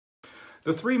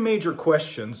The three major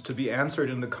questions to be answered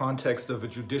in the context of a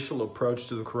judicial approach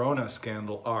to the corona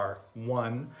scandal are: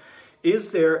 1.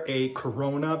 Is there a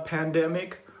corona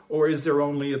pandemic, or is there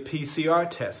only a PCR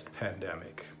test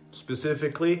pandemic?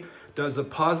 Specifically, does a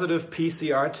positive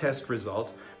PCR test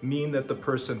result mean that the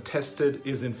person tested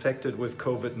is infected with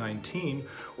COVID-19,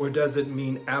 or does it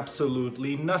mean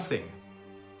absolutely nothing?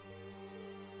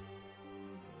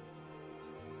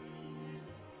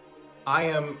 I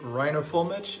am Reiner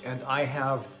Füllmich, and I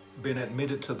have been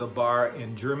admitted to the bar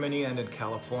in Germany and in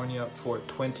California for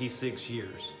 26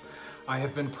 years. I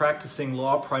have been practicing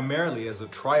law primarily as a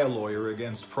trial lawyer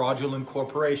against fraudulent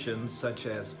corporations such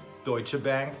as Deutsche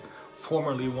Bank,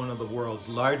 formerly one of the world's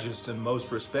largest and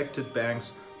most respected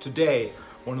banks, today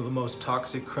one of the most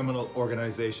toxic criminal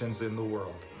organizations in the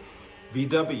world.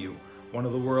 VW, one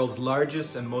of the world's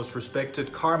largest and most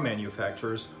respected car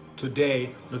manufacturers, today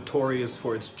notorious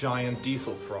for its giant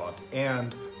diesel fraud,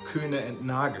 and Kühne and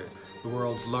Nagel, the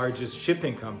world's largest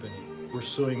shipping company. We're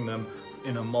suing them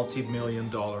in a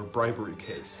multi-million-dollar bribery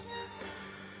case.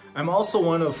 I'm also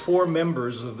one of 4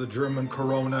 members of the German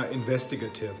Corona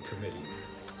Investigative Committee.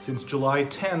 Since July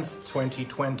 10th,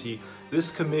 2020,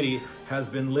 this committee has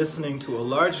been listening to a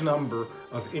large number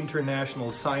of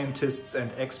international scientists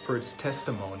and experts'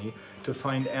 testimony to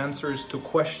find answers to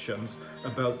questions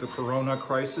about the corona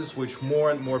crisis, which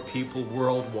more and more people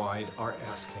worldwide are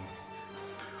asking.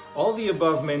 All the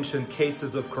above-mentioned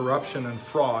cases of corruption and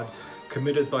fraud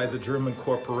committed by the German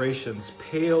corporations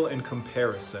pale in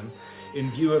comparison in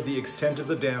view of the extent of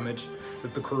the damage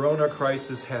that the corona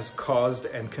crisis has caused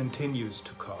and continues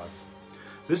to cause.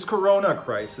 This corona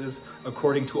crisis,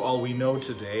 according to all we know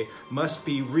today, must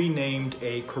be renamed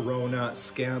a corona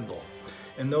scandal,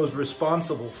 and those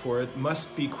responsible for it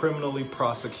must be criminally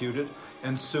prosecuted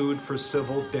and sued for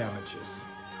civil damages.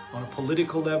 On a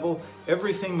political level,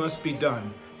 everything must be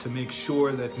done to make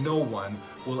sure that no one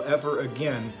will ever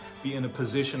again be in a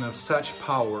position of such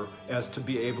power as to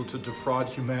be able to defraud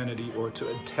humanity or to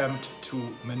attempt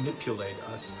to manipulate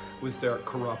us with their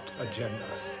corrupt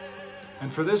agendas.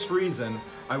 And for this reason,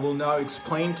 I will now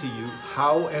explain to you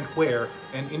how and where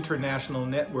an international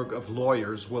network of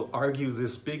lawyers will argue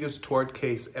this biggest tort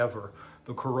case ever,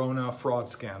 the corona fraud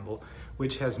scandal,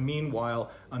 which has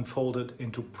meanwhile unfolded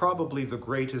into probably the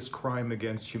greatest crime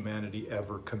against humanity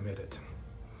ever committed.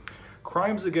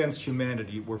 Crimes against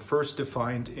humanity were first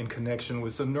defined in connection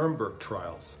with the Nuremberg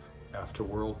trials, after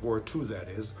World War II that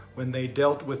is, when they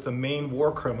dealt with the main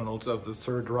war criminals of the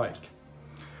Third Reich.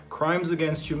 Crimes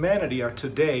against humanity are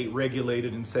today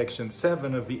regulated in Section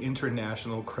 7 of the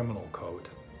International Criminal Code.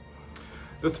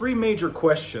 The three major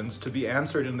questions to be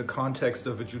answered in the context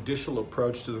of a judicial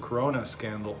approach to the corona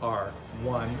scandal are: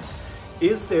 1.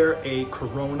 Is there a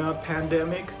corona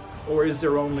pandemic, or is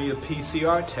there only a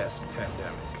PCR test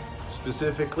pandemic?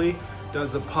 Specifically,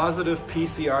 does a positive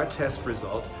PCR test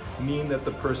result mean that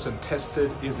the person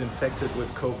tested is infected with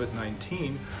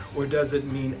COVID-19, or does it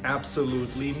mean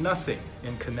absolutely nothing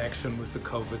in connection with the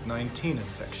COVID-19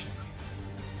 infection?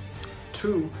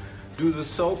 2. Do the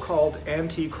so-called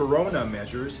anti-corona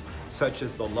measures, such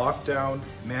as the lockdown,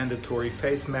 mandatory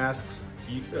face masks,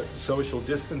 social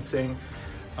distancing,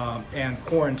 and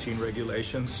quarantine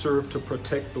regulations, serve to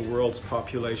protect the world's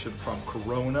population from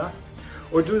corona?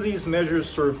 Or do these measures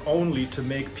serve only to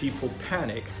make people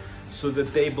panic so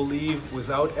that they believe,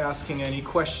 without asking any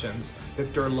questions,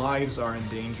 that their lives are in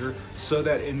danger, so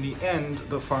that in the end,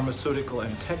 the pharmaceutical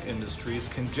and tech industries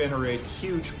can generate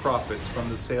huge profits from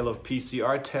the sale of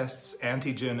PCR tests,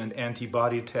 antigen and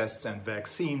antibody tests, and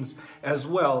vaccines, as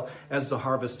well as the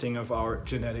harvesting of our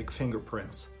genetic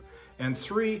fingerprints? And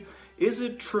 3, is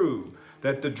it true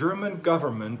that the German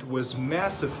government was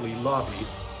massively lobbied,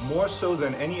 more so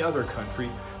than any other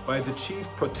country, by the chief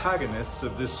protagonists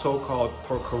of this so-called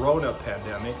corona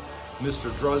pandemic,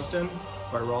 Mr. Drosten,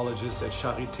 virologist at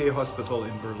Charité Hospital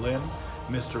in Berlin,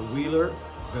 Mr. Wheeler,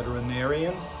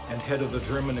 veterinarian and head of the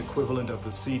German equivalent of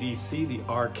the CDC, the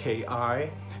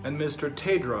RKI, and Mr.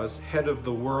 Tedros, head of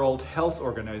the World Health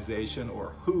Organization,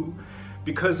 or WHO,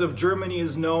 because of Germany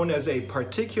is known as a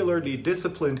particularly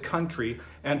disciplined country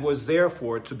and was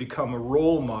therefore to become a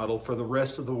role model for the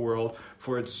rest of the world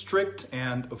for its strict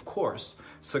and, of course,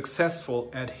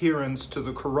 successful adherence to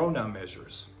the corona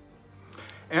measures.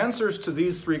 Answers to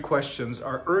these three questions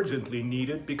are urgently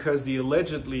needed because the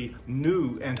allegedly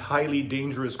new and highly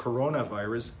dangerous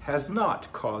coronavirus has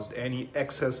not caused any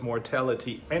excess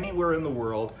mortality anywhere in the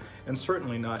world, and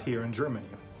certainly not here in Germany.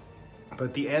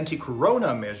 But the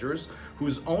anti-corona measures,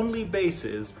 whose only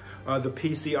basis are the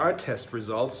PCR test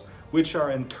results, which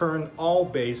are in turn all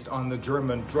based on the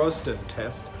German Drosten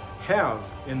test, have,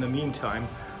 in the meantime,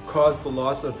 caused the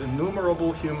loss of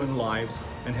innumerable human lives,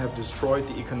 and have destroyed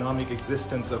the economic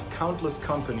existence of countless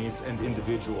companies and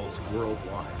individuals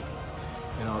worldwide.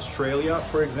 In Australia,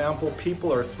 for example,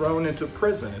 people are thrown into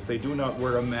prison if they do not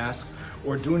wear a mask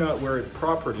or do not wear it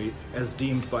properly as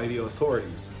deemed by the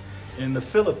authorities. In the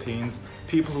Philippines,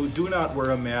 people who do not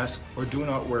wear a mask or do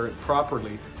not wear it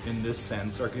properly in this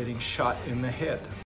sense are getting shot in the head.